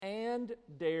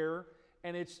blind dare.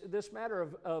 And it's this matter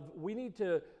of we need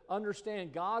to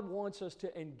understand God wants us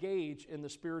to engage in the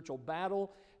spiritual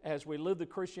battle as we live the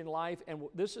Christian life. And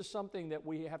this is something that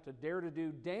we have to dare to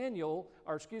do.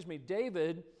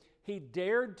 David, he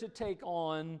dared to take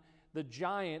on the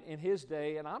giant in his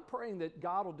day. And I'm praying that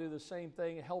God will do the same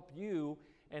thing and help you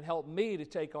and help me to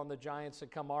take on the giants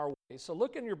that come our way. So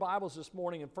look in your Bibles this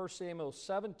morning in 1 Samuel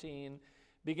 17,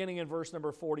 beginning in verse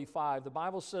number 45. The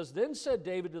Bible says, "Then said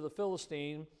David to the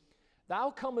Philistine, Thou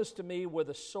comest to me with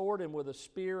a sword and with a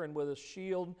spear and with a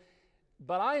shield,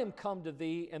 but I am come to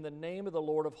thee in the name of the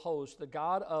Lord of hosts, the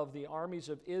God of the armies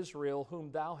of Israel,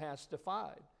 whom thou hast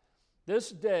defied. This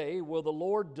day will the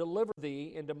Lord deliver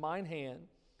thee into mine hand,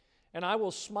 and I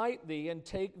will smite thee and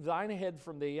take thine head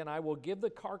from thee, and I will give the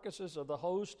carcasses of the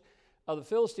host of the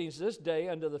Philistines this day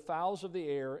unto the fowls of the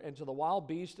air and to the wild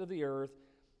beasts of the earth,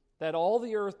 that all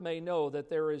the earth may know that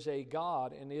there is a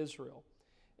God in Israel.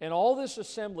 And all this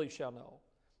assembly shall know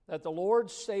that the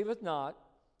Lord saveth not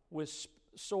with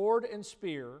sword and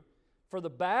spear, for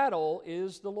the battle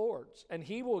is the Lord's, and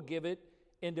he will give it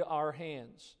into our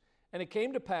hands. And it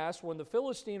came to pass, when the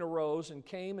Philistine arose and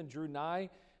came and drew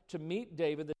nigh to meet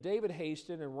David, that David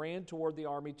hasted and ran toward the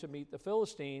army to meet the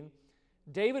Philistine.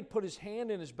 David put his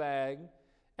hand in his bag,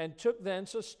 and took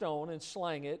thence a stone, and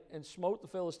slang it, and smote the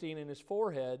Philistine in his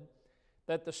forehead,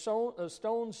 that the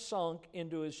stone sunk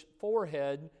into his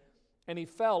forehead, and he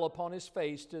fell upon his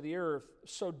face to the earth.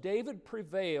 So David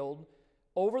prevailed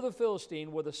over the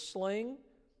Philistine with a sling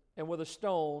and with a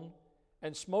stone,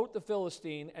 and smote the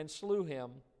Philistine and slew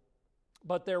him.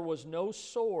 But there was no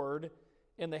sword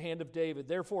in the hand of David.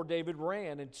 Therefore David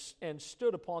ran and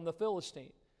stood upon the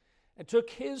Philistine, and took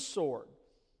his sword,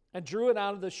 and drew it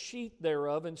out of the sheath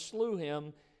thereof, and slew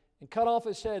him, and cut off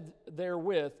his head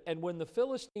therewith. And when the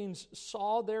Philistines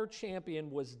saw their champion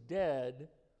was dead,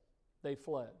 they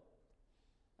fled.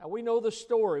 Now we know the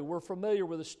story. We're familiar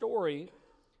with the story.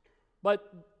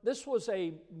 But this was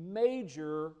a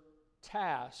major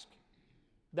task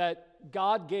that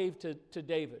God gave to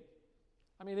David.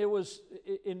 I mean, it was,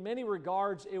 in many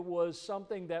regards, it was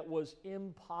something that was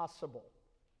impossible.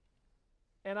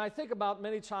 And I think about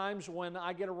many times when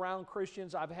I get around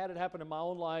Christians, I've had it happen in my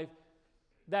own life,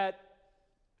 that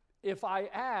if I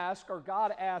ask or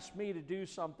God asks me to do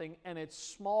something and it's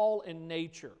small in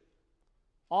nature,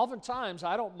 oftentimes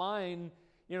I don't mind,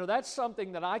 that's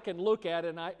something that I can look at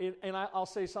and I'll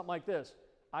say something like this: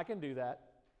 I can do that,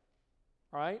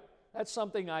 right? That's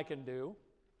something I can do.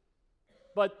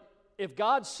 But if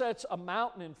God sets a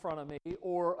mountain in front of me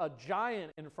or a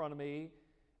giant in front of me,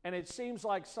 and it seems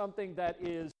like something that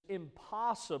is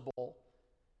impossible,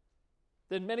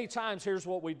 then many times here's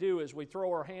what we do is we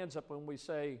throw our hands up and we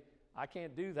say, I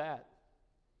can't do that.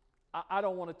 I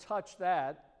don't want to touch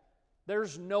that.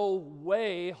 There's no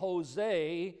way,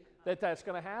 Jose, that's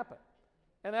going to happen.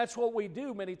 And that's what we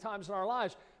do many times in our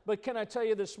lives. But can I tell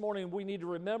you this morning, we need to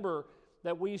remember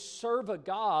that we serve a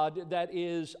God that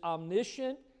is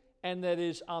omniscient and that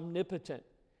is omnipotent.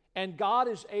 And God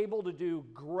is able to do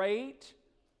great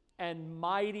and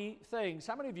mighty things.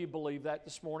 How many of you believe that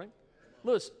this morning?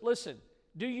 Listen,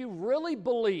 do you really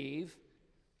believe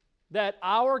that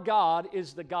our God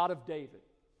is the God of David?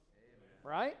 Amen.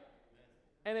 Right?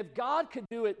 And if God could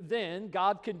do it then,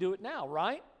 God can do it now,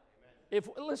 right? If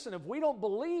we don't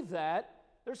believe that,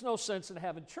 there's no sense in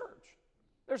having church.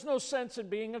 There's no sense in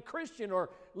being a Christian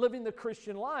or living the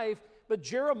Christian life. But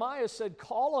Jeremiah said,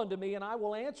 call unto me, and I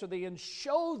will answer thee, and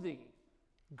show thee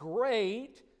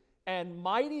great and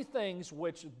mighty things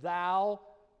which thou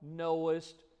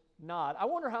knowest not. I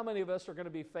wonder how many of us are going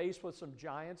to be faced with some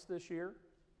giants this year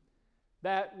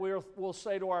that we'll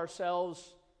say to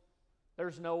ourselves,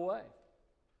 there's no way.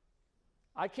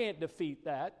 I can't defeat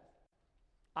that.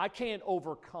 I can't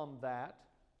overcome that.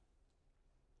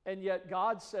 And yet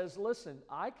God says, listen,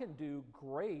 I can do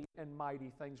great and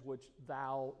mighty things which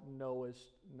thou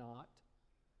knowest not.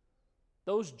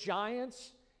 Those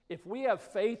giants, if we have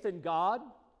faith in God,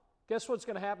 guess what's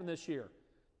going to happen this year?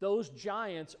 Those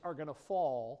giants are going to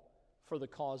fall for the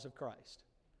cause of Christ.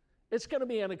 It's going to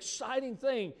be an exciting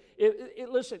thing.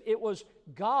 Listen, it was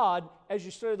God, as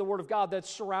you study the Word of God, that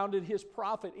surrounded his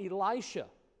prophet Elisha.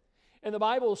 And the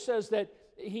Bible says that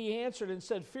he answered and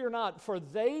said, fear not, for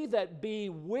they that be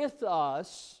with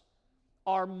us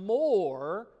are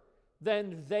more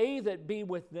than they that be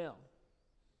with them.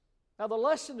 Now the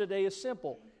lesson today is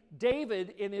simple.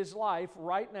 David in his life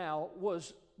right now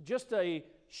was just a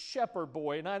shepherd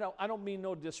boy, and I don't mean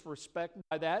no disrespect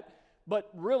by that, but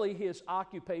really his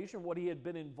occupation, what he had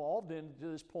been involved in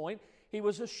to this point, he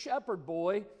was a shepherd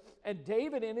boy, and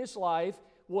David in his life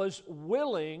was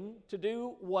willing to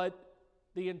do what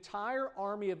the entire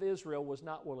army of Israel was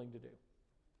not willing to do.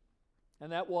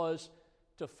 And that was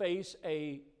to face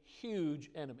a huge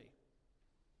enemy,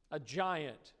 a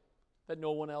giant that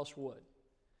no one else would.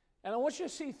 And I want you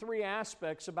to see three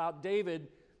aspects about David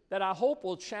that I hope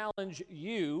will challenge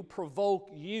you, provoke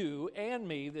you and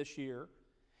me this year.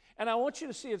 And I want you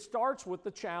to see it starts with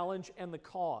the challenge and the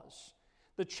cause.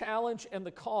 The challenge and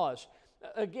the cause.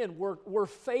 Again, we're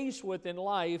faced with in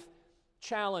life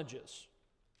challenges.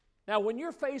 Now, when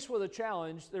you're faced with a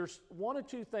challenge, there's one of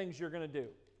two things you're going to do.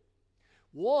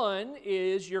 One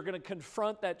is you're going to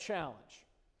confront that challenge.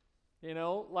 You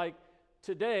know, like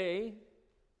today,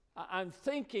 I'm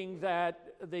thinking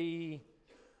that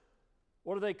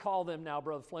what do they call them now,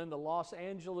 Brother Flynn? The Los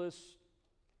Angeles,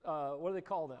 what do they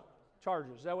call them?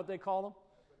 Chargers. Is that what they call them?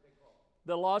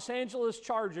 The Los Angeles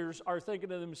Chargers are thinking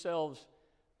to themselves,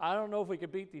 I don't know if we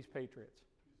could beat these Patriots.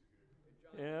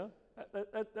 Yeah,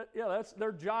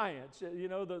 they're giants, you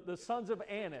know, the sons of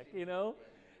Anak, you know.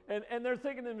 And they're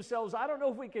thinking to themselves, I don't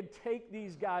know if we could take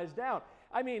these guys down.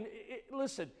 I mean,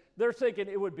 listen, they're thinking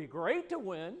it would be great to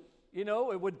win. You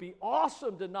know, it would be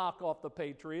awesome to knock off the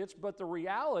Patriots, but the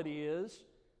reality is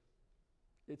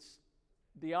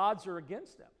the odds are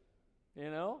against them, you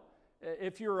know.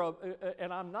 If you're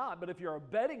and I'm not, but if you're a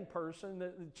betting person,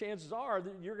 the chances are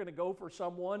that you're going to go for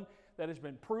someone that has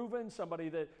been proven, somebody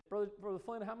that, Brother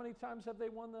Flynn, how many times have they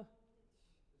won the?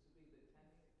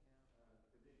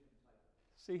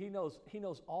 See, he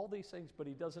knows all these things, but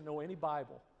he doesn't know any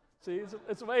Bible. See,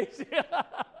 it's amazing.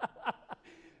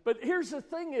 But here's the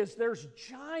thing is there's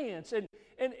giants, and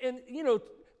you know,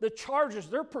 the Chargers,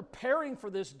 they're preparing for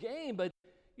this game, but,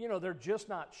 you know, they're just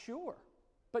not sure.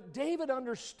 But David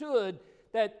understood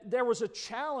that there was a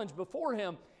challenge before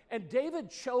him, and David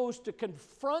chose to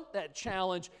confront that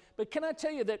challenge. But can I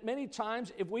tell you that many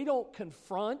times if we don't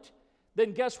confront,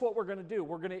 then guess what we're going to do?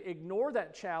 We're going to ignore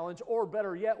that challenge, or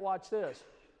better yet, watch this.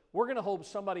 We're going to hope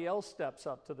somebody else steps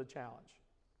up to the challenge.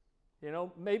 You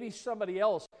know, maybe somebody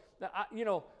else. You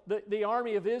know, the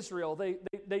army of Israel,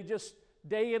 they just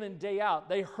day in and day out,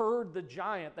 they heard the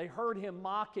giant. They heard him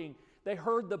mocking. They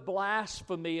heard the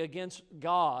blasphemy against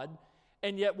God.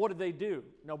 And yet, what did they do?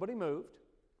 Nobody moved.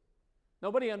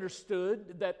 Nobody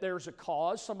understood that there's a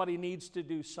cause. Somebody needs to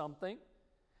do something.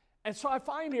 And so I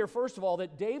find here, first of all,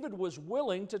 that David was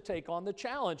willing to take on the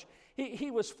challenge. He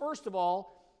was, first of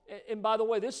all, and by the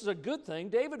way, this is a good thing,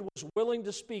 David was willing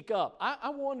to speak up.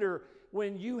 I wonder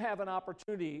when you have an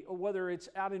opportunity, whether it's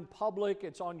out in public,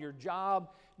 it's on your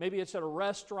job, maybe it's at a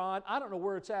restaurant, I don't know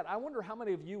where it's at. I wonder how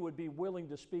many of you would be willing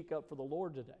to speak up for the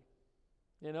Lord today.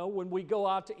 You know, when we go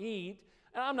out to eat,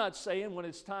 and I'm not saying when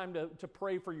it's time to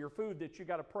pray for your food that you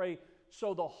got to pray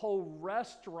so the whole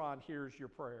restaurant hears your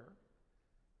prayer.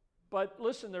 But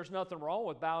listen, there's nothing wrong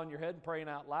with bowing your head and praying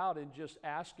out loud and just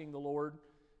asking the Lord,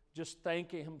 just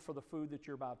thanking Him for the food that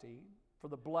you're about to eat, for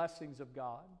the blessings of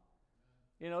God.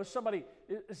 You know, somebody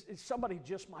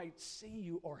just might see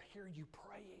you or hear you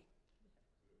praying.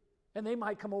 And they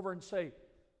might come over and say,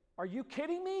 are you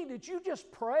kidding me? Did you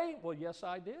just pray? Well, yes,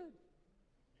 I did.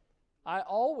 I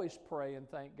always pray and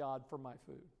thank God for my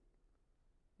food.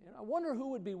 You know, I wonder who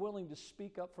would be willing to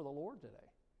speak up for the Lord today.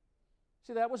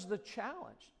 See, that was the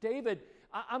challenge. David,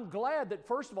 I'm glad that,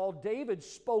 first of all, David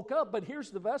spoke up, but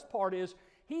here's the best part is,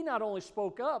 he not only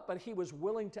spoke up, but he was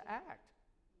willing to act.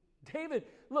 David,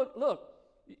 look,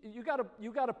 you got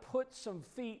to put some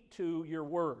feet to your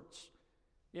words.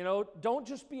 You know, don't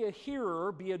just be a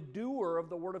hearer, be a doer of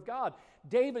the Word of God.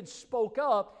 David spoke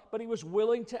up, but he was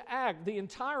willing to act. The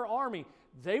entire army,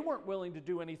 they weren't willing to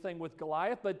do anything with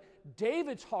Goliath, but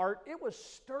David's heart, it was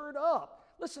stirred up.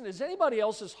 Listen, does anybody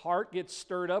else's heart get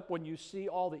stirred up when you see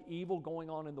all the evil going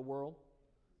on in the world?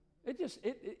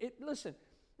 Listen.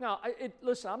 Now,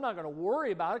 listen, I'm not going to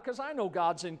worry about it because I know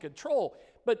God's in control.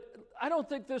 But I don't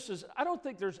think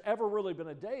there's ever really been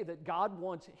a day that God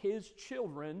wants His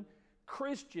children,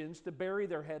 Christians, to bury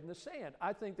their head in the sand.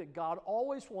 I think that God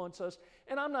always wants us,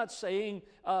 and I'm not saying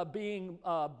being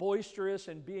boisterous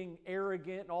and being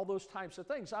arrogant and all those types of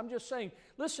things. I'm just saying,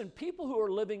 listen, people who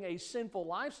are living a sinful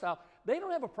lifestyle, they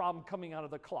don't have a problem coming out of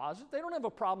the closet. They don't have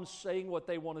a problem saying what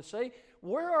they want to say.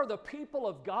 Where are the people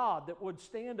of God that would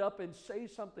stand up and say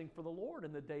something for the Lord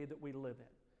in the day that we live in?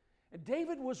 And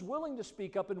David was willing to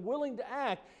speak up and willing to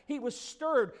act. He was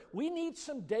stirred. We need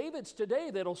some Davids today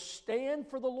that'll stand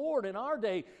for the Lord. In our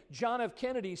day, John F.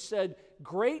 Kennedy said,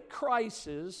 great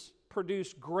crises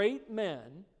produce great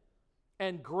men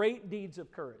and great deeds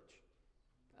of courage.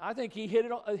 I think he hit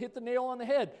the nail on the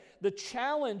head. The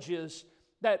challenges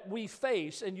that we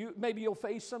face, and maybe you'll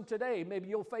face some today, maybe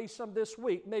you'll face some this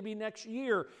week, maybe next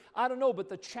year, I don't know, but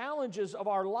the challenges of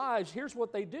our lives, here's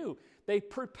what they do. They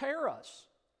prepare us.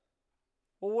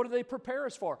 Well, what do they prepare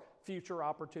us for? Future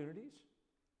opportunities.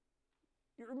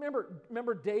 You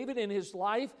remember David in his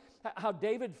life, how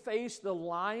David faced the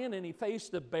lion and he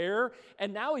faced the bear,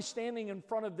 and now he's standing in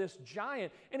front of this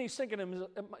giant, and he's thinking to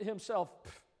himself,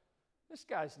 this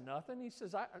guy's nothing. He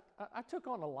says, I took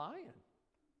on a lion.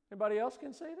 Anybody else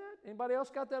can say that? Anybody else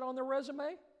got that on their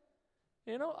resume?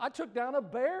 I took down a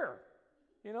bear.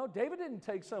 David didn't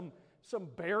take some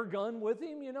bear gun with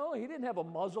him. He didn't have a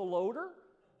muzzle loader.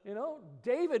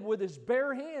 David with his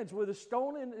bare hands, with a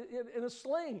stone in a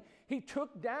sling, he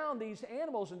took down these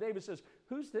animals. And David says,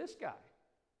 who's this guy?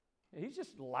 And he's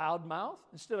just loudmouth.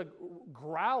 Instead of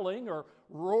growling or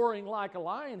roaring like a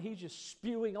lion, he's just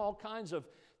spewing all kinds of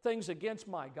things against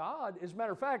my God. As a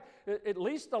matter of fact, at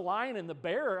least the lion and the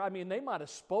bear, they might have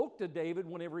spoke to David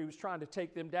whenever he was trying to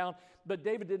take them down, but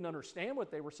David didn't understand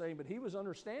what they were saying, but he was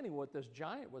understanding what this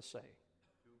giant was saying.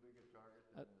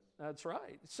 That's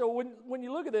right. So when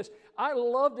you look at this, I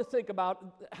love to think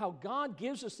about how God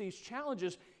gives us these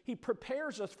challenges. He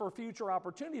prepares us for future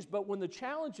opportunities, but when the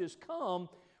challenges come,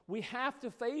 we have to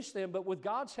face them, but with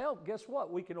God's help, guess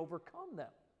what? We can overcome them.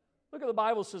 Look at the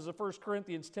Bible says in 1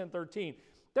 Corinthians 10:13,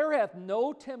 there hath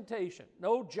no temptation,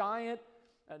 no giant,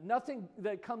 nothing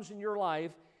that comes in your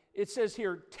life, it says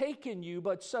here, taken you,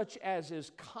 but such as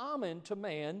is common to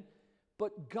man,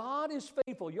 but God is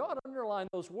faithful. You ought to underline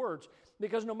those words,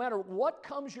 because no matter what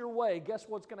comes your way, guess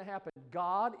what's going to happen?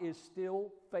 God is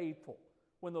still faithful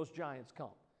when those giants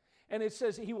come. And it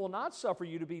says he will not suffer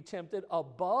you to be tempted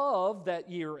above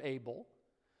that ye are able,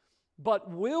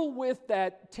 but will with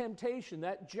that temptation,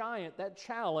 that giant, that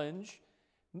challenge,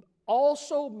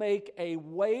 also make a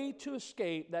way to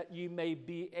escape that you may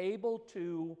be able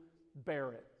to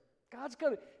bear it.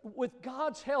 With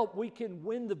God's help, we can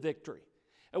win the victory.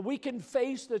 And we can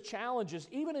face the challenges.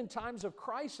 Even in times of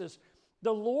crisis,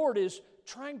 the Lord is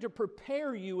trying to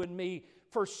prepare you and me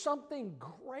for something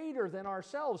greater than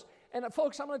ourselves. And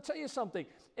folks, I'm going to tell you something.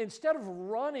 Instead of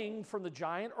running from the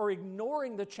giant or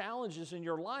ignoring the challenges in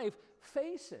your life,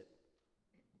 face it.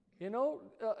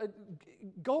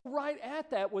 Go right at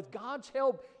that. With God's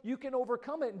help, you can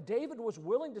overcome it. And David was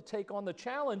willing to take on the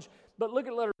challenge, but look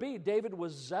at letter B. David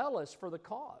was zealous for the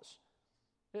cause.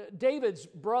 David's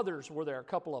brothers were there, a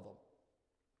couple of them.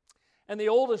 And the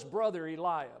oldest brother,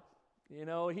 Eliab, you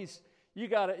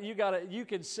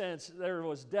can sense there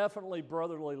was definitely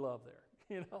brotherly love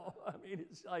there.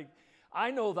 It's like,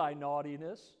 I know thy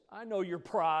naughtiness. I know your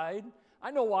pride. I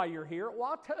know why you're here.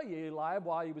 Well, I'll tell you, Eliab,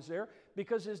 why he was there.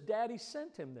 Because his daddy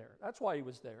sent him there. That's why he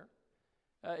was there.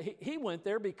 He went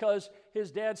there because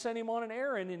his dad sent him on an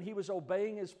errand, and he was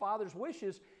obeying his father's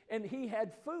wishes, and he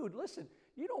had food. Listen,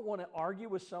 you don't want to argue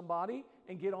with somebody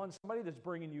and get on somebody that's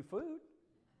bringing you food.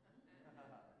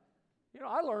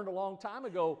 I learned a long time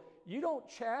ago, you don't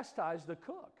chastise the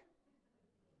cook.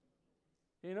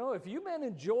 If you men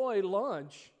enjoy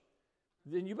lunch,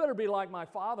 then you better be like my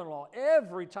father-in-law.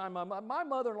 Every time my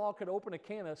mother-in-law could open a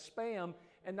can of Spam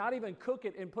and not even cook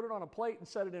it and put it on a plate and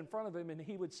set it in front of him, and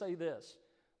he would say this,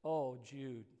 oh,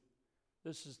 Jude,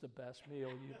 this is the best meal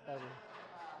you've ever...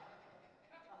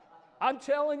 I'm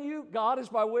telling you, God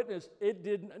is my witness.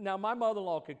 Now, my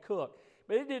mother-in-law could cook,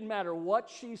 but it didn't matter what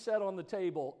she said on the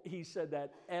table. He said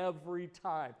that every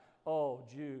time. Oh,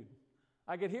 Jude.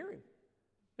 I could hear him.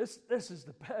 This is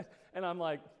the best. And I'm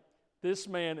like, this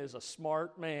man is a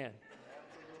smart man.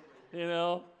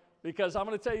 Because I'm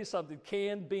going to tell you something.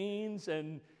 Canned beans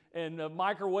and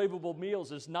microwavable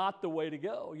meals is not the way to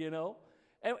go,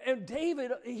 And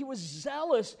David, he was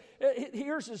zealous.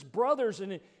 Here's his brothers,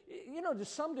 and to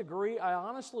some degree, I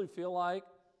honestly feel like,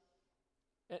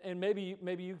 and maybe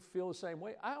you feel the same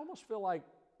way, I almost feel like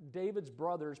David's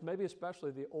brothers, maybe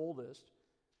especially the oldest,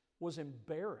 was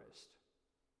embarrassed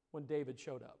when David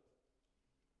showed up.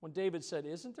 When David said,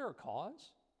 isn't there a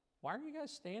cause? Why are you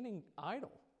guys standing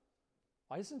idle?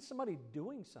 Why isn't somebody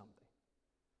doing something?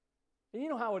 And you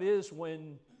know how it is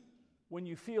when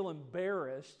you feel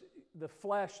embarrassed, the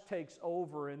flesh takes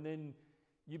over, and then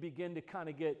you begin to kind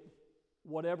of get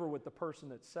whatever with the person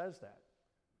that says that.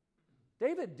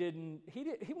 David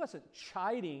he wasn't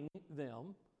chiding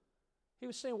them. He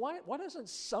was saying, why doesn't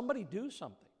somebody do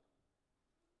something?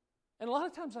 And a lot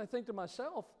of times I think to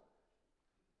myself,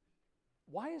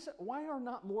 why are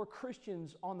not more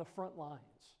Christians on the front lines?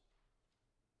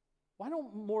 Why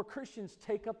don't more Christians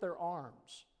take up their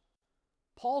arms?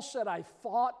 Paul said, I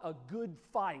fought a good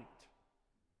fight.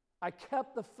 I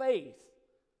kept the faith.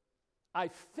 I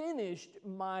finished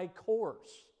my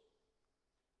course.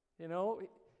 You know,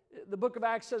 the book of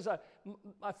Acts says,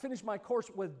 I finished my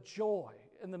course with joy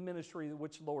in the ministry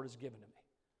which the Lord has given to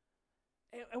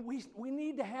me. And we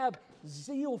need to have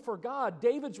zeal for God.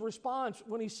 David's response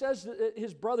when he says that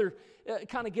his brother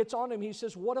kind of gets on him, he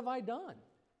says, what have I done?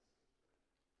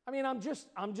 I mean, I'm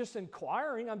just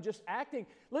inquiring, I'm just acting.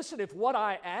 Listen, if what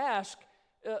I ask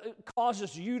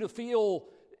causes you to feel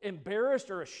embarrassed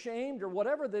or ashamed or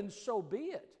whatever, then so be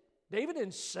it. David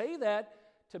didn't say that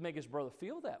to make his brother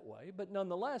feel that way, but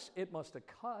nonetheless, it must have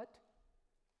cut.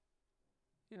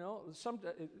 You know,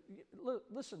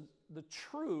 listen, the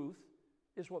truth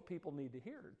is what people need to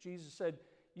hear. Jesus said,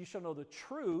 you shall know the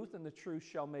truth, and the truth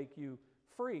shall make you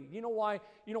free. You know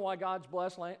why God's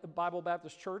blessed Bible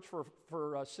Baptist Church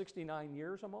for 69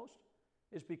 years almost?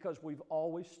 Is because we've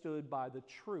always stood by the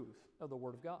truth of the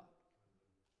Word of God.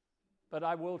 But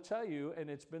I will tell you, and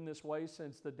it's been this way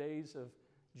since the days of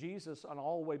Jesus and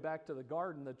all the way back to the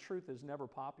garden, the truth is never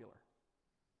popular.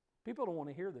 People don't want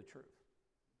to hear the truth.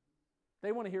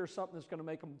 They want to hear something that's going to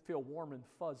make them feel warm and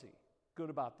fuzzy, good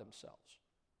about themselves.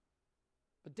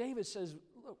 But David says,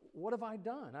 look, what have I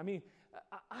done? I mean,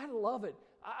 I love it.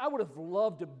 I would have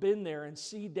loved to have been there and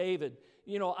see David.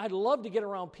 You know, I'd love to get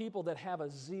around people that have a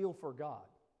zeal for God.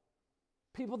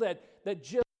 People that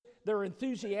just, they're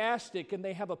enthusiastic and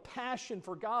they have a passion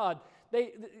for God.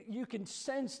 You can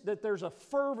sense that there's a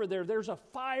fervor there. There's a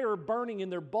fire burning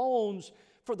in their bones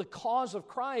for the cause of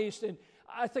Christ. And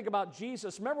I think about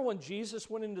Jesus. Remember when Jesus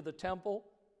went into the temple?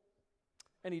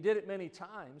 And he did it many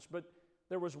times, but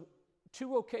there was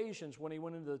 2 occasions when he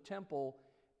went into the temple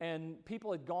and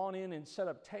people had gone in and set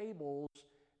up tables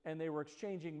and they were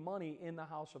exchanging money in the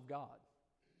house of God.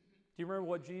 Do you remember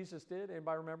what Jesus did?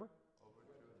 Anybody remember?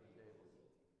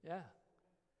 Yeah.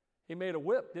 He made a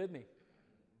whip, didn't he?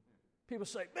 People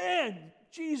say, man,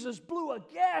 Jesus blew a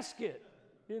gasket,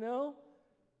 you know?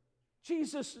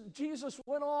 Jesus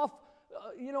went off,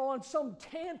 on some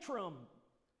tantrum.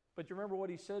 But you remember what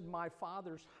he said? My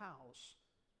Father's house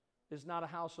is not a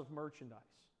house of merchandise.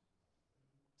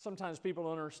 Sometimes people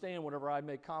don't understand whenever I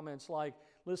make comments like,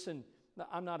 listen,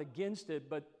 I'm not against it,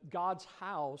 but God's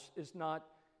house is not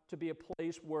to be a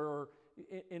place where,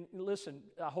 and listen,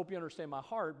 I hope you understand my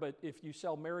heart, but if you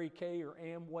sell Mary Kay or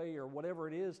Amway or whatever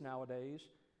it is nowadays,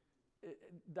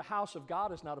 the house of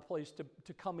God is not a place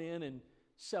to come in and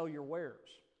sell your wares.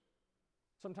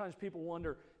 Sometimes people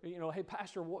wonder, hey,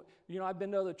 Pastor, I've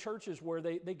been to other churches where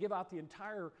they give out the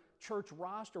entire church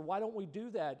roster. Why don't we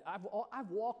do that? I've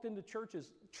walked into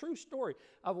churches, true story,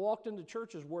 I've walked into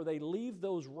churches where they leave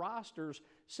those rosters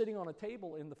sitting on a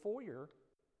table in the foyer.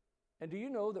 And do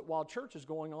you know that while church is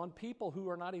going on, people who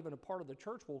are not even a part of the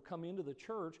church will come into the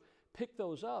church, pick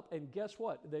those up, and guess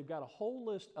what? They've got a whole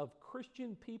list of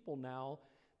Christian people now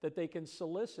that they can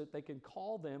solicit, they can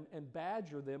call them and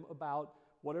badger them about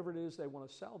whatever it is they want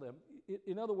to sell them.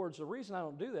 In other words, the reason I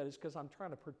don't do that is because I'm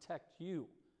trying to protect you,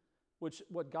 which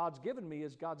what God's given me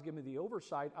is God's given me the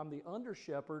oversight. I'm the under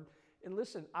shepherd. And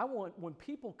listen, when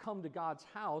people come to God's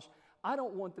house, I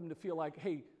don't want them to feel like,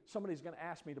 hey, somebody's going to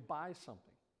ask me to buy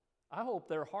something. I hope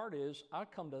their heart is, I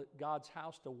come to God's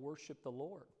house to worship the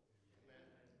Lord.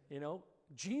 Amen.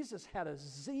 Jesus had a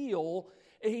zeal.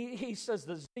 He says,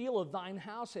 the zeal of thine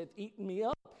house hath eaten me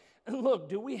up. And look,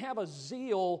 do we have a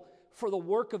zeal for the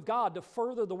work of God, to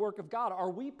further the work of God? Are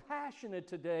we passionate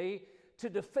today to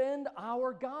defend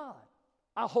our God?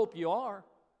 I hope you are.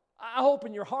 I hope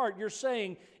in your heart you're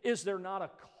saying, is there not a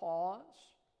cause?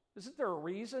 Isn't there a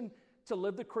reason to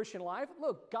live the Christian life?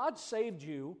 Look, God saved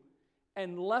you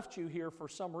and left you here for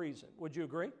some reason. Would you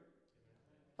agree?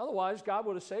 Otherwise, God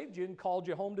would have saved you and called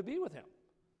you home to be with Him.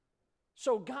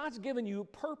 So God's given you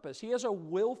purpose. He has a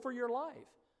will for your life.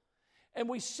 And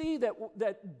we see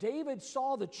that David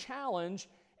saw the challenge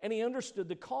and he understood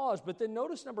the cause. But then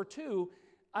notice number 2,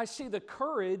 I see the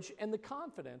courage and the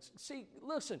confidence. See,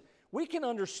 listen, we can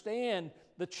understand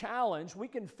the challenge, we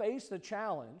can face the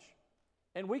challenge,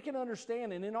 and we can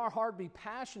understand and in our heart be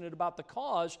passionate about the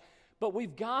cause, but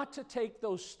we've got to take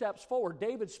those steps forward.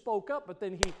 David spoke up, but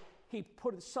then he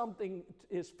put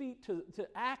his feet to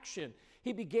action.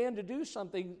 He began to do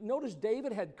something. Notice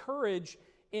David had courage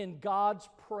in God's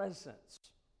presence.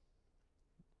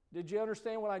 Did you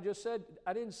understand what I just said?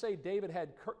 I didn't say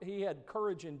he had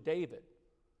courage in David.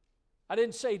 I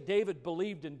didn't say David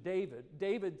believed in David.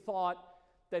 David thought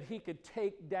that he could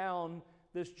take down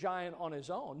this giant on his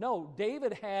own. No,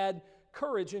 David had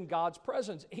courage in God's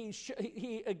presence.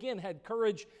 He again had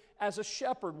courage as a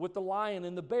shepherd with the lion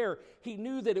and the bear. He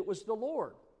knew that it was the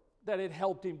Lord that had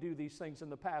helped him do these things in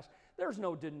the past. There's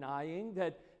no denying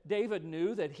that David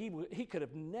knew that he could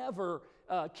have never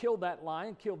killed that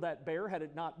lion, killed that bear had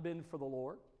it not been for the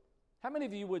Lord. How many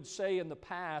of you would say in the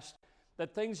past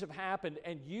that things have happened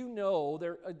and you know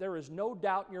there is no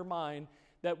doubt in your mind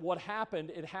that what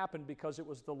happened, it happened because it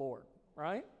was the Lord,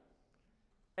 right?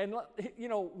 And, you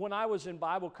know, when I was in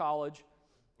Bible college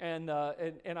and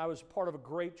I was part of a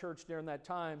great church during that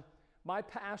time, my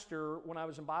pastor, when I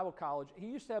was in Bible college, he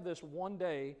used to have this one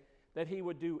day that he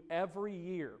would do every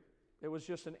year. It was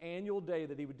just an annual day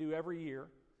that he would do every year.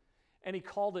 And he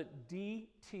called it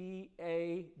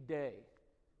DTA Day.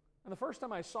 And the first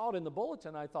time I saw it in the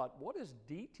bulletin, I thought, what is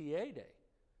DTA Day?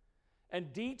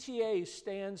 And DTA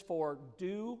stands for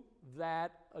Do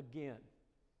That Again.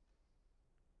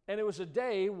 And it was a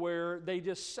day where they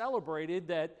just celebrated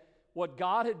that what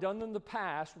God had done in the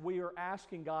past, we are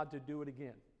asking God to do it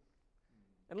again.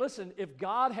 And listen, if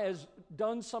God has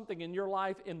done something in your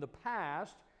life in the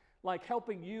past, like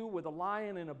helping you with a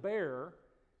lion and a bear,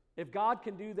 if God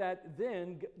can do that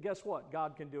then, guess what?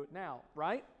 God can do it now,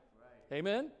 right?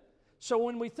 Amen? So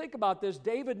when we think about this,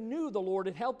 David knew the Lord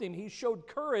had helped him. He showed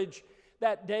courage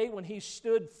that day when he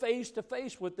stood face to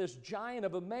face with this giant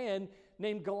of a man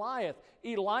named Goliath.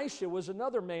 Elisha was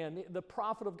another man, the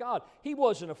prophet of God. He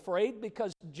wasn't afraid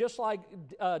because just like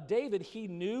David, he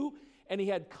knew and he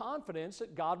had confidence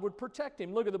that God would protect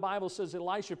him. Look at the Bible says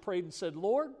Elisha prayed and said,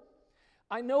 Lord,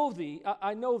 I know thee.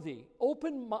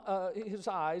 Open his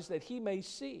eyes that he may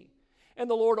see. And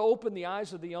the Lord opened the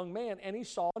eyes of the young man, and he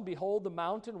saw, and behold, the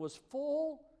mountain was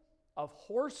full of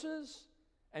horses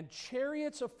and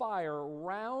chariots of fire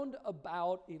round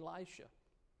about Elisha.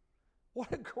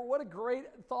 What a great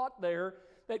thought there,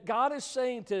 that God is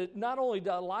saying to not only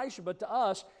to Elisha, but to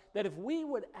us, that if we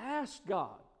would ask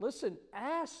God, listen,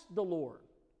 ask the Lord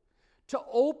to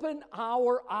open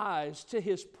our eyes to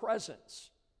his presence.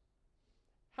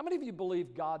 How many of you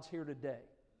believe God's here today?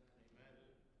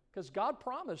 Because God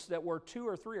promised that where 2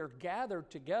 or 3 are gathered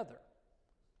together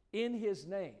in his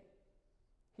name,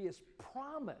 he has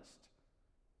promised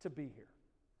to be here.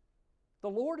 The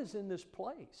Lord is in this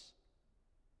place.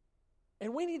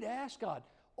 And we need to ask God,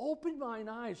 open mine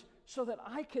eyes so that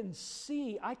I can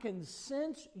see, I can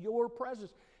sense your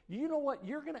presence. You know what?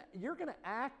 You're gonna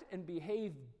act and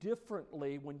behave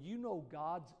differently when you know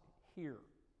God's here.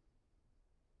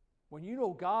 When you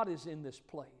know God is in this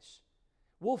place.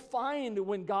 We'll find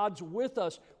when God's with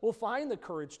us, we'll find the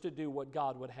courage to do what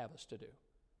God would have us to do.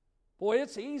 Boy,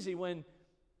 it's easy when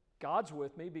God's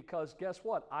with me because guess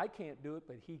what? I can't do it,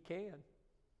 but he can.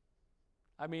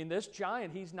 I mean, this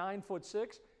giant, he's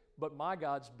 9'6", but my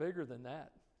God's bigger than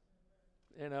that.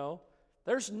 You know?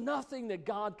 There's nothing that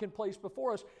God can place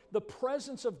before us. The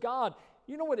presence of God,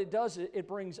 you know what it does? It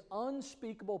brings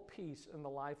unspeakable peace in the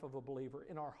life of a believer,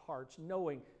 in our hearts,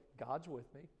 knowing God's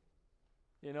with me.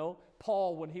 You know,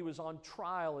 Paul, when he was on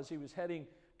trial as he was heading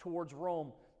towards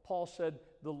Rome, Paul said,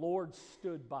 the Lord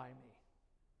stood by me.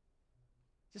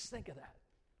 Just think of that.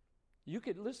 You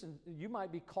could listen, you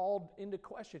might be called into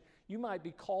question. You might be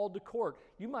called to court.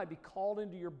 You might be called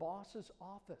into your boss's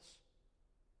office.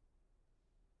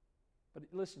 But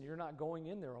listen, you're not going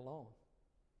in there alone.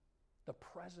 The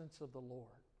presence of the Lord.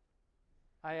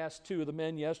 I asked 2 of the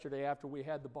men yesterday after we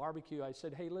had the barbecue, I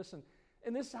said, hey, listen,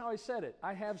 and this is how I said it.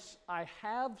 I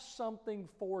have something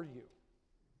for you.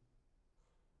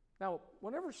 Now,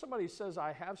 whenever somebody says,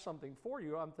 I have something for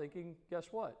you, I'm thinking, guess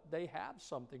what? They have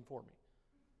something for me.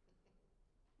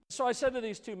 So I said to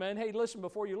these 2 men, hey, listen,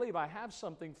 before you leave, I have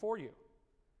something for you.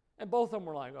 And both of them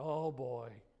were like, oh, boy.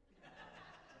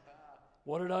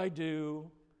 What did I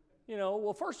do? You know,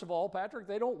 well, first of all, Patrick,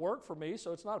 they don't work for me,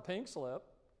 so it's not a pink slip,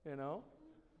 you know.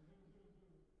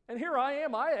 And here I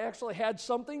am. I actually had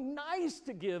something nice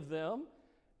to give them.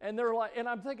 And they're like, and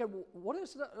I'm thinking, what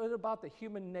is it about the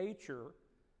human nature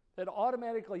that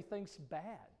automatically thinks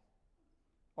bad?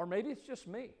 Or maybe it's just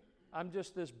me. I'm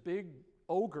just this big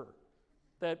ogre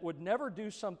that would never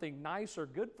do something nice or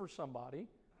good for somebody.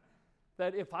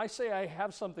 That if I say I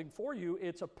have something for you,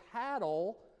 it's a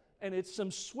paddle and it's some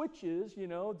switches, you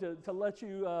know, to let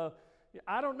you,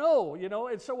 I don't know, you know.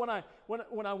 And so when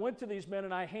I went to these men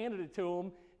and I handed it to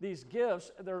them, these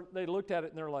gifts, they looked at it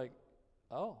and they're like,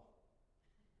 oh,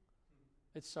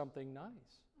 it's something nice.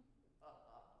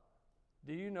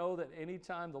 Do you know that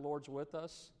anytime the Lord's with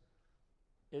us,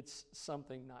 it's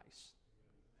something nice?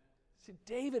 See,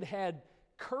 David had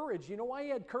courage. You know why he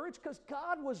had courage? Because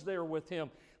God was there with him.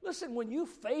 Listen, when you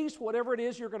face whatever it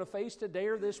is you're going to face today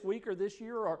or this week or this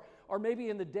year or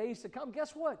maybe in the days to come,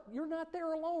 guess what? You're not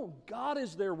there alone. God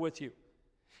is there with you.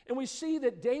 And we see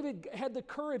that David had the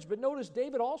courage, but notice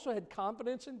David also had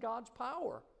confidence in God's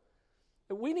power.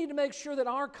 And we need to make sure that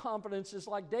our confidence is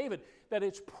like David, that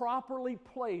it's properly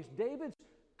placed. David's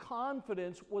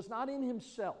confidence was not in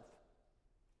himself.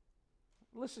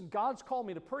 Listen, God's called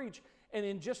me to preach, and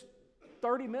in just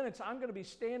 30 minutes, I'm going to be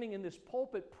standing in this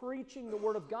pulpit preaching the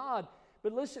Word of God.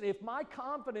 But listen, if my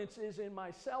confidence is in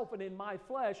myself and in my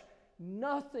flesh,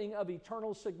 nothing of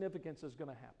eternal significance is going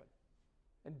to happen.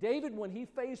 And David, when he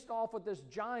faced off with this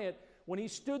giant, when he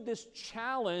stood this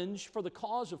challenge for the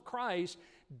cause of Christ,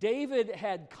 David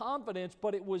had confidence,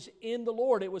 but it was in the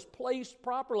Lord. It was placed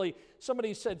properly.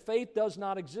 Somebody said faith does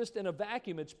not exist in a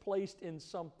vacuum. It's placed in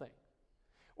something.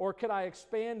 Or could I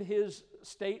expand his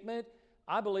statement?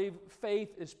 I believe faith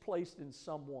is placed in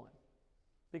someone.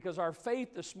 Because our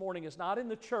faith this morning is not in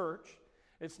the church.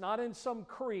 It's not in some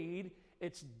creed.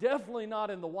 It's definitely not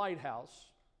in the White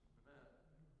House.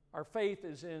 Our faith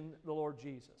is in the Lord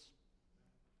Jesus.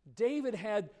 David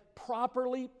had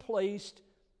properly placed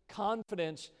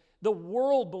confidence. The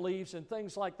world believes in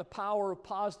things like the power of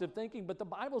positive thinking, but the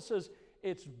Bible says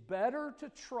it's better to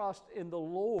trust in the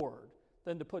Lord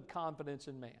than to put confidence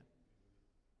in man.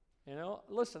 You know,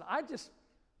 listen,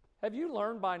 have you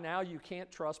learned by now you can't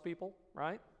trust people,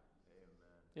 right? Amen.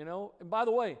 You know, and by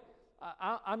the way,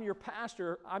 I'm your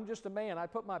pastor. I'm just a man. I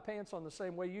put my pants on the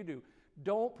same way you do.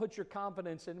 Don't put your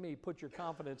confidence in me. Put your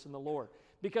confidence in the Lord.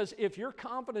 Because if your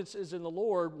confidence is in the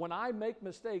Lord, when I make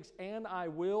mistakes, and I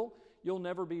will, you'll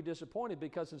never be disappointed,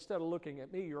 because instead of looking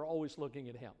at me, you're always looking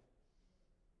at Him.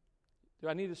 Do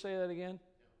I need to say that again?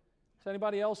 Has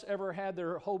anybody else ever had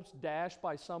their hopes dashed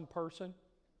by some person?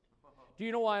 Do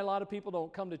you know why a lot of people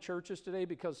don't come to churches today?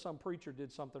 Because some preacher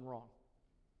did something wrong.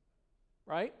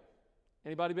 Right?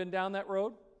 Anybody been down that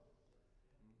road?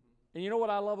 And you know what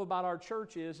I love about our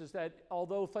church is that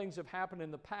although things have happened in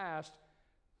the past,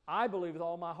 I believe with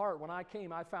all my heart, when I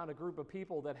came, I found a group of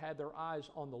people that had their eyes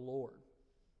on the Lord.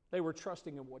 They were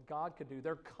trusting in what God could do.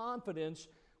 Their confidence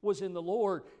was in the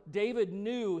Lord. David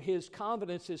knew his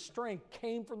confidence, his strength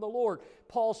came from the Lord.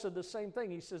 Paul said the same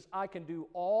thing. He says, I can do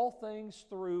all things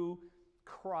through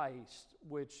Christ,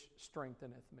 which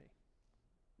strengtheneth me.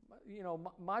 You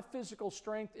know, my physical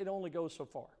strength, it only goes so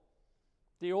far.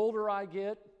 The older I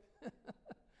get,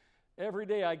 every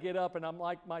day I get up and I'm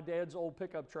like my dad's old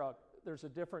pickup truck. There's a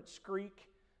different skreek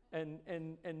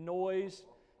and noise.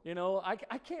 You know,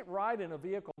 I can't ride in a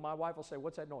vehicle. My wife will say,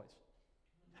 what's that noise?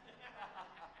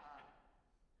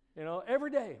 You know,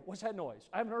 every day, what's that noise?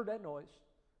 I haven't heard that noise.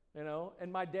 You know,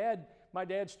 and my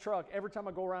dad's truck, every time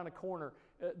I go around a corner,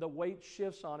 the weight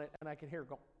shifts on it and I can hear it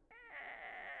go.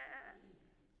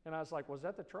 And I was like, was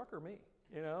that the truck or me?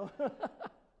 You know?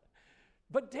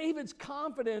 But David's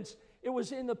confidence, it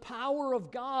was in the power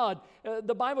of God.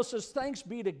 The Bible says, thanks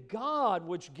be to God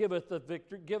which giveth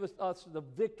us the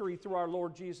victory through our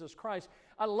Lord Jesus Christ.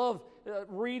 I love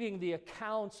reading the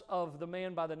accounts of the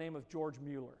man by the name of George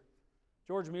Mueller.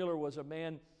 George Mueller was a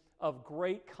man of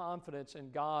great confidence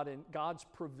in God and God's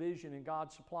provision and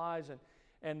God's supplies.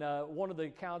 And one of the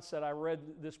accounts that I read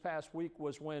this past week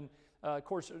was when, of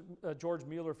course, George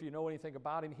Mueller, if you know anything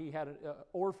about him, he had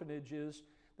orphanages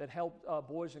that helped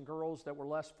boys and girls that were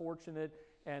less fortunate,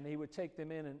 and he would take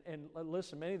them in. And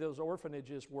listen, many of those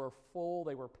orphanages were full,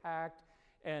 they were packed,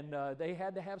 and they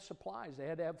had to have supplies. They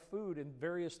had to have food and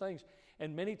various things.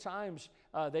 And many times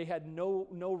they had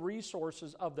no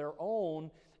resources of their own,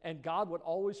 and God would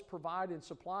always provide and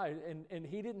supply. And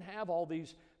he didn't have all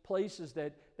these places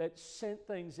that sent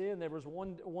things in. There was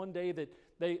one day that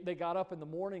they got up in the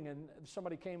morning, and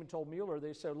somebody came and told Mueller,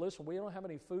 they said, listen, we don't have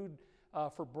any food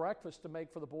for breakfast to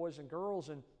make for the boys and girls.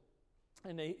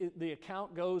 And the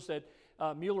account goes that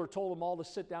Mueller told them all to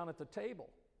sit down at the table.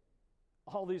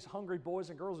 All these hungry boys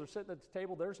and girls are sitting at the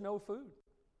table. There's no food.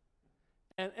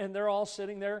 And they're all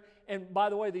sitting there. And by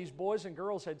the way, these boys and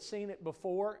girls had seen it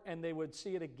before, and they would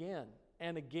see it again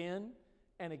and again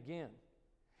and again.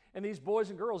 And these boys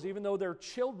and girls, even though they're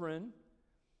children,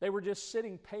 they were just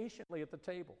sitting patiently at the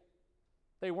table.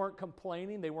 They weren't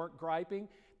complaining. They weren't griping.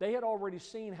 They had already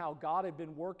seen how God had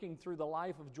been working through the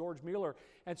life of George Mueller.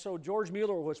 And so George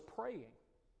Mueller was praying.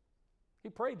 He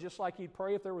prayed just like he'd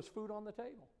pray if there was food on the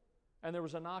table. And there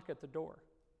was a knock at the door.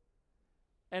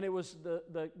 And it was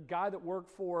the guy that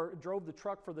drove the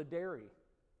truck for the dairy.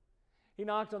 He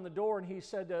knocked on the door and he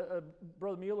said to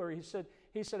Brother Mueller, he said,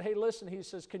 hey, listen, he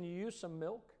says, can you use some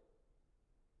milk?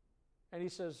 And he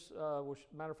says, well,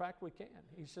 matter of fact, we can.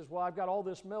 He says, well, I've got all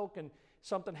this milk, and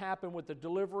something happened with the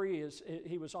delivery.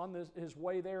 He was on his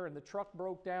way there, and the truck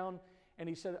broke down, and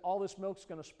he said, all this milk's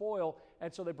going to spoil.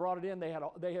 And so they brought it in.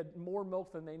 They had more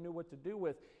milk than they knew what to do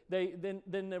with. Then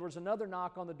there was another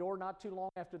knock on the door not too long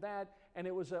after that, and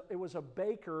it was a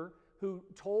baker who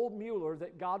told Mueller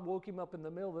that God woke him up in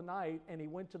the middle of the night, and he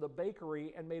went to the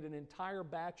bakery and made an entire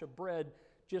batch of bread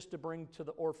just to bring to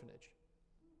the orphanage.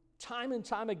 Time and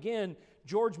time again,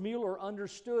 George Mueller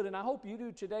understood, and I hope you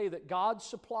do today, that God's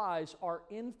supplies are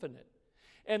infinite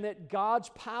and that God's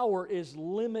power is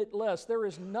limitless. There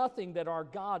is nothing that our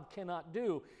God cannot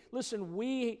do. Listen,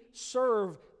 we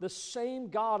serve the same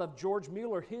God of George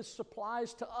Mueller. His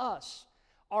supplies to us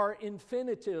are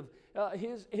infinitive.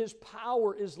 His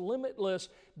power is limitless.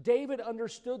 David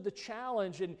understood the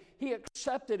challenge, and he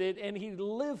accepted it, and he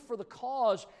lived for the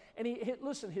cause. And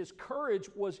listen, his courage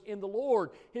was in the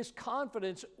Lord. His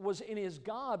confidence was in his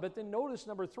God. But then notice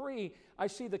number 3, I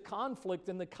see the conflict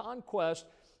and the conquest.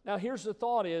 Now here's the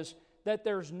thought is that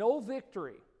there's no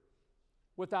victory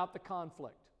without the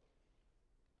conflict.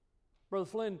 Brother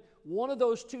Flynn, one of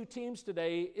those two teams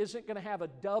today isn't going to have a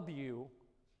W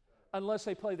unless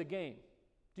they play the game.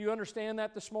 Do you understand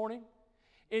that this morning?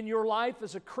 In your life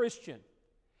as a Christian,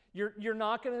 you're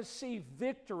not going to see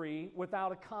victory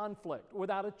without a conflict,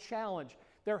 without a challenge.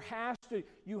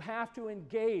 You have to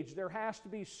engage. There has to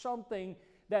be something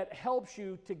that helps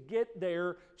you to get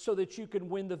there so that you can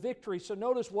win the victory. So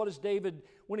notice what is David,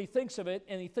 when he thinks of it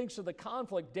and he thinks of the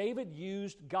conflict, David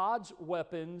used God's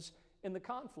weapons in the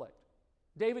conflict.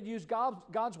 David used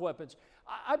God's weapons.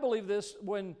 I believe this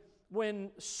when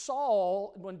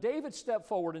David stepped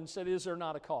forward and said, "Is there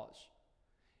not a cause?"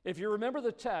 If you remember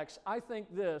the text, I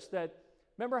think that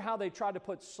remember how they tried to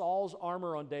put Saul's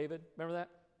armor on David? Remember that?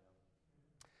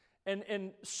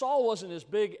 And Saul wasn't as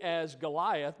big as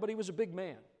Goliath, but he was a big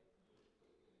man.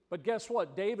 But guess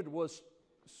what? David was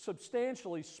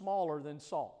substantially smaller than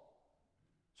Saul.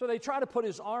 So they try to put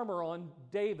his armor on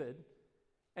David,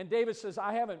 and David says,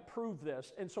 "I haven't proved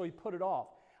this," and so he put it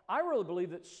off. I really believe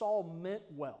that Saul meant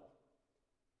well.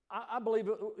 I believe,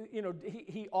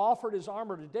 he offered his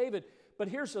armor to David, but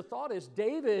here's the thought is,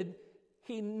 David,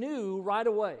 he knew right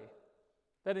away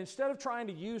that instead of trying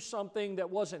to use something that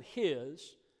wasn't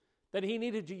his, that he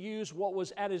needed to use what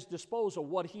was at his disposal,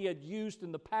 what he had used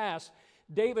in the past.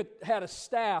 David had a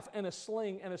staff and a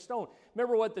sling and a stone.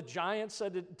 Remember what the giant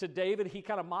said to David? He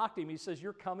kind of mocked him. He says,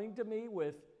 "You're coming to me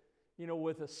with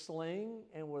a sling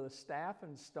and with a staff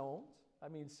and stones? I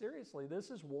mean, seriously,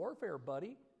 this is warfare,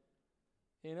 buddy.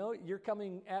 You're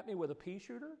coming at me with a pea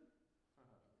shooter?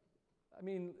 I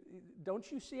mean,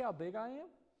 don't you see how big I am?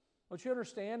 Don't you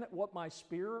understand what my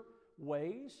spear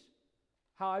weighs?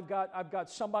 How I've got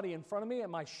somebody in front of me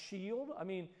and my shield? I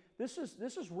mean, this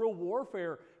is real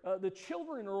warfare. The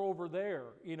children are over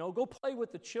there. Go play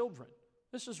with the children.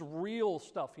 This is real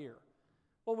stuff here."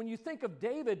 Well, when you think of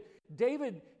David,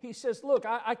 he says, "Look,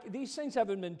 these things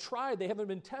haven't been tried. They haven't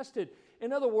been tested."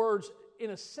 In other words,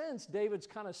 in a sense, David's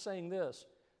kind of saying this: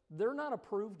 they're not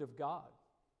approved of God.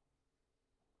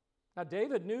 Now,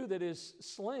 David knew that his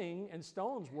sling and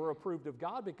stones were approved of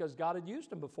God because God had used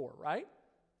them before, right?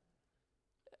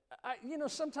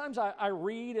 Sometimes I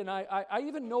read, and I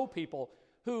even know people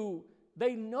who,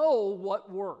 they know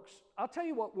what works. I'll tell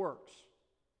you what works.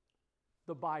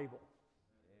 The Bible.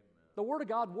 Amen. The Word of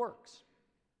God works.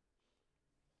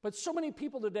 But so many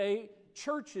people today,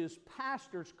 churches,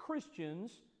 pastors,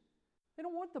 Christians, they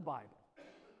don't want the Bible.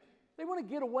 They want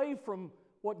to get away from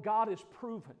what God has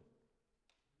proven.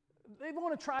 They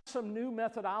want to try some new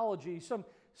methodology,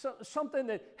 something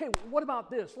that, hey, what about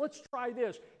this? Let's try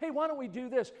this. Hey, why don't we do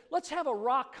this? Let's have a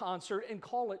rock concert and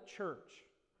call it church.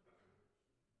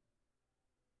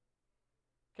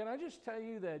 Can I just tell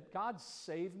you that God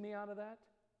saved me out of that?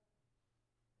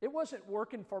 It wasn't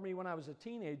working for me when I was a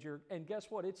teenager, and guess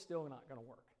what? It's still not going to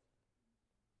work.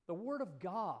 The Word of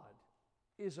God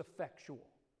is effectual.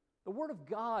 The Word of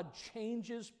God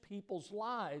changes people's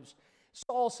lives.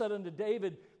 Saul said unto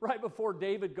David, right before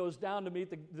David goes down to meet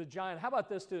the giant, how about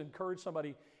this to encourage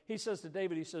somebody? He says to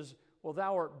David, he says, "Well,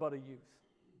 thou art but a youth."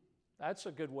 That's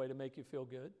a good way to make you feel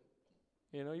good.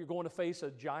 You're going to face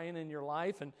a giant in your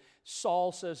life, and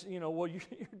Saul says, well, you're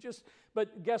just,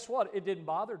 but guess what? It didn't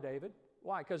bother David.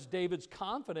 Why? Because David's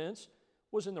confidence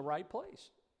was in the right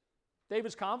place.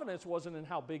 David's confidence wasn't in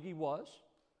how big he was.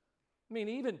 I mean,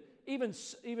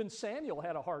 even Samuel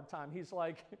had a hard time. He's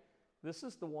like, "This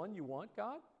is the one you want,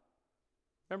 God?"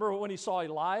 Remember when he saw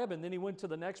Eliab, and then he went to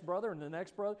the next brother and the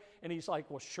next brother, and he's like,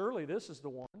 "Well, surely this is the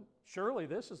one. Surely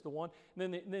this is the one."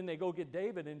 And then they go get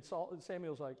David, and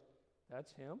Samuel's like,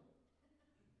 "That's him?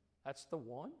 That's the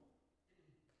one?"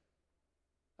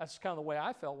 That's kind of the way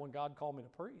I felt when God called me to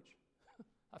preach.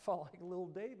 I felt like little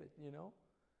David,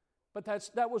 But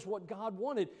that was what God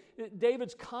wanted.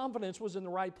 David's confidence was in the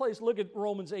right place. Look at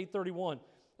Romans 8:31.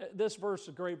 This verse is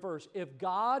a great verse. If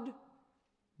God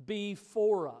be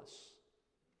for us,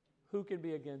 who can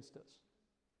be against us?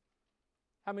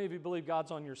 How many of you believe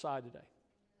God's on your side today?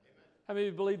 Amen. How many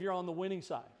of you believe you're on the winning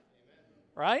side? Amen.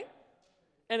 Right?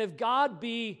 And if God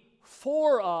be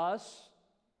for us,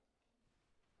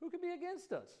 who can be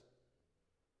against us?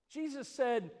 Jesus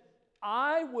said,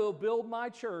 I will build my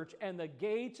church, and the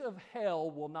gates of hell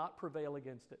will not prevail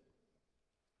against it.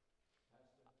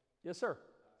 Yes, sir.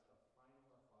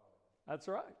 That's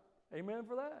right. Amen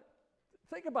for that.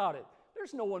 Think about it.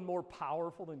 There's no one more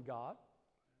powerful than God.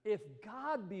 If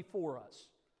God be for us,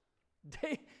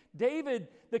 David,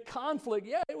 the conflict,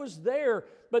 yeah, it was there,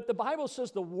 but the Bible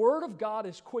says the Word of God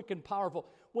is quick and powerful.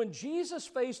 When Jesus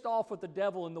faced off with the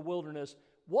devil in the wilderness,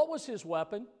 what was his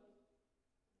weapon?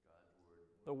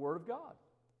 The Word of God.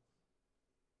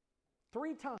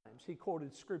 3 times he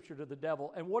quoted Scripture to the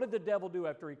devil, and what did the devil do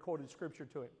after he quoted Scripture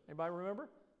to him? Anybody remember?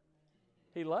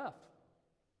 He left,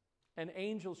 and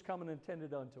angels come and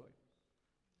attended unto him.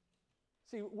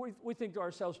 See, we think to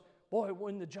ourselves, boy,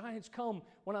 when the giants come,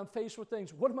 when I'm faced with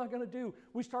things, what am I going to do?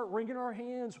 We start wringing our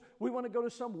hands. We want to go to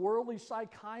some worldly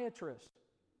psychiatrist.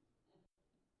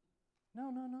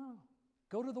 No.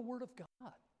 Go to the Word of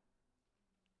God.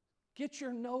 Get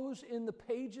your nose in the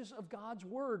pages of God's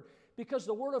Word, because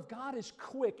the Word of God is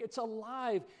quick, it's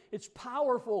alive, it's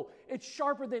powerful, it's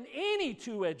sharper than any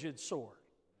two-edged sword.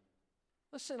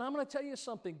 Listen, I'm going to tell you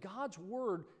something. God's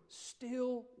Word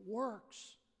still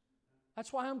works.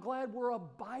 That's why I'm glad we're a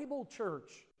Bible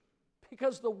church,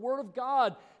 because the Word of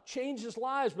God changes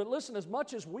lives. But listen, as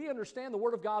much as we understand the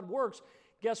Word of God works,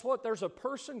 guess what? There's a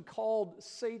person called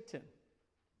Satan.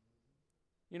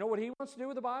 You know what he wants to do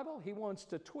with the Bible? He wants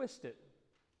to twist it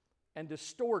and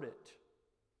distort it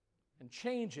and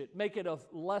change it, make it of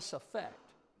less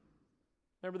effect.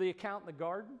 Remember the account in the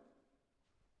garden?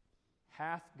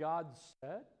 Hath God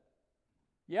said?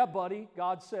 Yeah, buddy,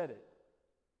 God said it.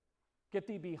 Get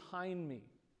thee behind me,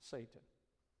 Satan.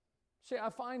 See, I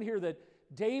find here that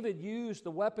David used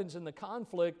the weapons in the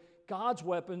conflict, God's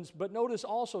weapons, but notice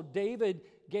also David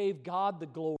gave God the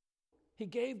glory. He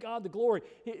gave God the glory.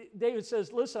 David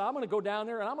says, listen, I'm going to go down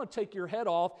there and I'm going to take your head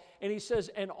off. And he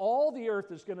says, and all the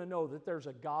earth is going to know that there's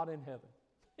a God in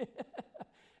heaven.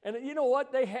 And you know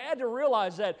what? They had to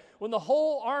realize that when the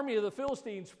whole army of the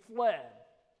Philistines fled,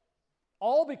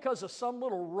 all because of some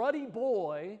little ruddy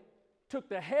boy took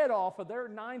the head off of their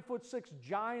 9'6"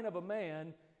 giant of a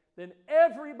man, then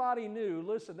everybody knew,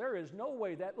 listen, there is no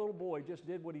way that little boy just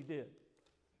did what he did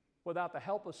without the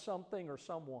help of something or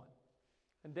someone.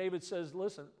 And David says,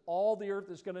 listen, all the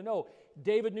earth is going to know.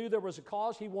 David knew there was a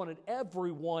cause. He wanted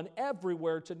everyone,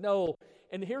 everywhere to know.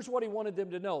 And here's what he wanted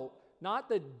them to know. Not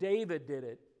that David did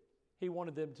it. He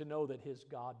wanted them to know that his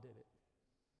God did it.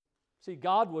 See,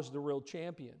 God was the real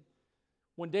champion.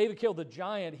 When David killed the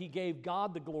giant, he gave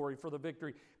God the glory for the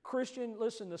victory. Christian,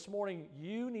 listen, this morning,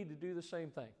 you need to do the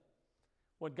same thing.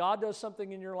 When God does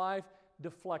something in your life,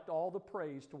 deflect all the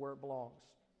praise to where it belongs.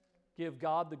 Give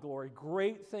God the glory.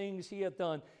 Great things He hath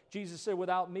done. Jesus said,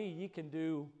 without me, ye can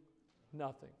do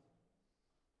nothing.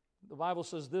 The Bible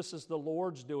says this is the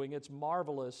Lord's doing. It's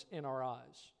marvelous in our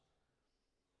eyes.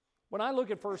 When I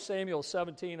look at 1 Samuel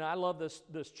 17, I love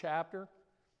this chapter.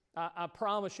 I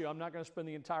promise you, I'm not going to spend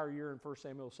the entire year in 1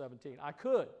 Samuel 17. I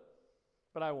could,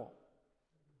 but I won't.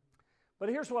 But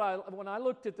here's when I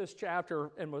looked at this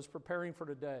chapter and was preparing for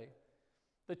today,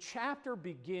 the chapter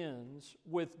begins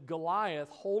with Goliath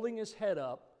holding his head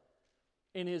up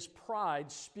in his pride,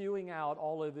 spewing out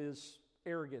all of his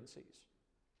arrogancies.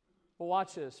 But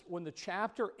watch this. When the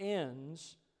chapter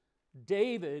ends,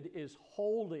 David is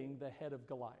holding the head of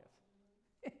Goliath.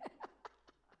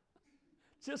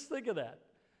 Just think of that.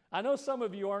 I know some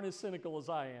of you aren't as cynical as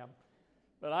I am,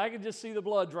 but I can just see the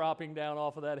blood dropping down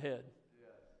off of that head. Yes.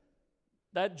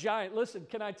 That giant, listen,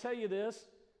 can I tell you this?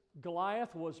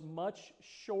 Goliath was much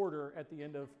shorter at the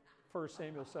end of 1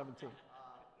 Samuel 17.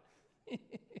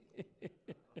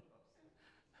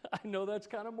 I know that's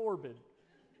kind of morbid.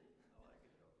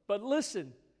 But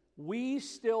listen, we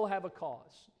still have a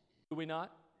cause, do we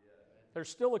not? There's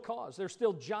still a cause. There's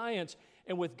still giants,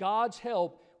 and with God's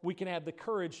help, we can have the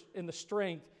courage and the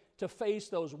strength to face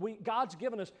those. God's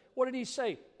given us, what did He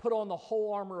say? Put on the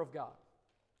whole armor of God.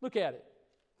 Look at it.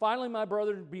 Finally, my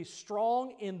brethren, be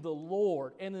strong in the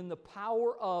Lord and in the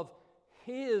power of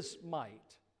His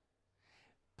might.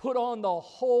 Put on the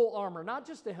whole armor, not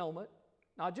just the helmet,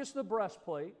 not just the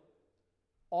breastplate,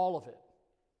 all of it.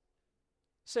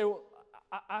 Say, well,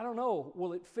 I don't know,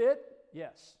 will it fit?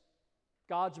 Yes.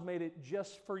 God's made it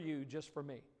just for you, just for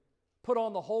me. Put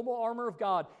on the whole armor of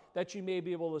God that you may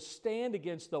be able to stand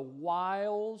against the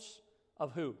wiles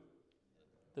of who?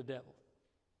 The devil.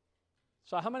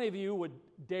 So how many of you would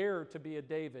dare to be a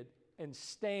David and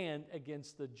stand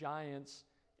against the giants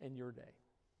in your day?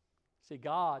 See,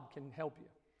 God can help you.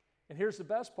 And here's the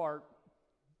best part.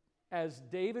 As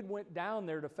David went down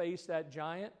there to face that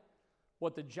giant,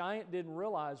 What the giant didn't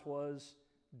realize was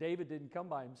David didn't come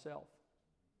by himself.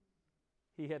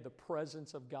 He had the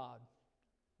presence of God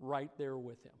right there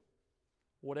with him.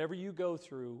 Whatever you go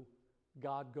through,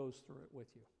 God goes through it with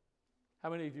you.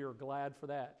 How many of you are glad for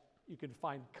that? You can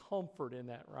find comfort in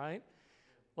that, right?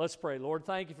 Let's pray. Lord,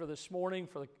 thank you for this morning,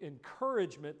 for the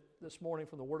encouragement this morning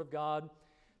from the Word of God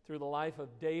through the life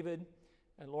of David.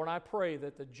 And Lord, I pray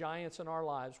that the giants in our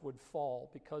lives would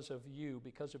fall because of you,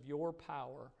 because of your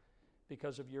power,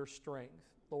 because of your strength.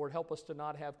 Lord, help us to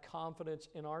not have confidence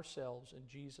in ourselves. In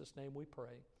Jesus' name we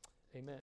pray. Amen.